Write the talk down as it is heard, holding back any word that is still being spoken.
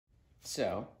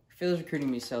So, Phil's recruiting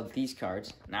me to sell these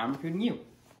cards. Now I'm recruiting you.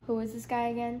 Who is this guy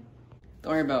again?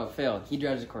 Don't worry about Phil. He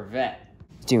drives a Corvette.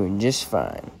 Doing just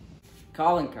fine.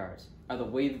 Calling cards are the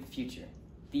wave of the future.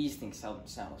 These things sell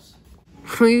themselves.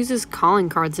 Who uses calling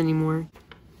cards anymore?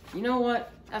 You know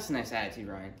what? That's a nice attitude,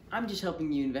 Ryan. I'm just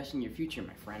helping you invest in your future,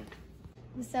 my friend.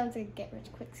 This sounds like a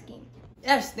get-rich-quick scheme.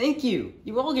 Yes, thank you.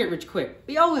 You all get rich quick.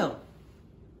 We all will.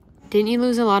 Didn't you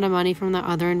lose a lot of money from the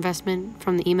other investment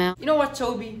from the email? You know what,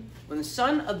 Toby? When the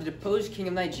son of the deposed king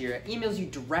of Nigeria emails you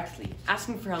directly,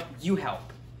 asking for help, you help.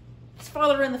 His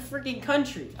father ran the freaking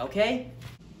country, okay?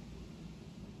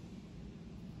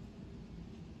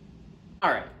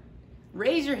 Alright.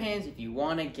 Raise your hands if you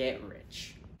want to get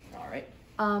rich. Alright?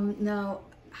 No,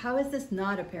 how is this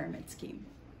not a pyramid scheme?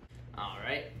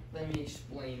 Alright, let me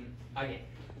explain again.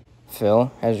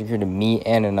 Phil has recruited me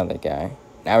and another guy.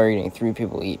 Now we're getting 3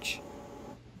 people each.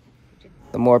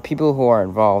 The more people who are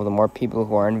involved, the more people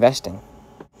who are investing.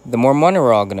 The more money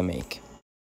we're all gonna make.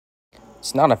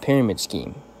 It's not a pyramid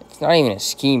scheme. It's not even a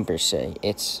scheme per se.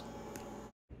 It's...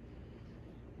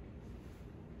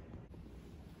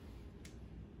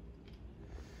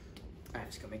 I have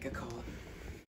to go make a call.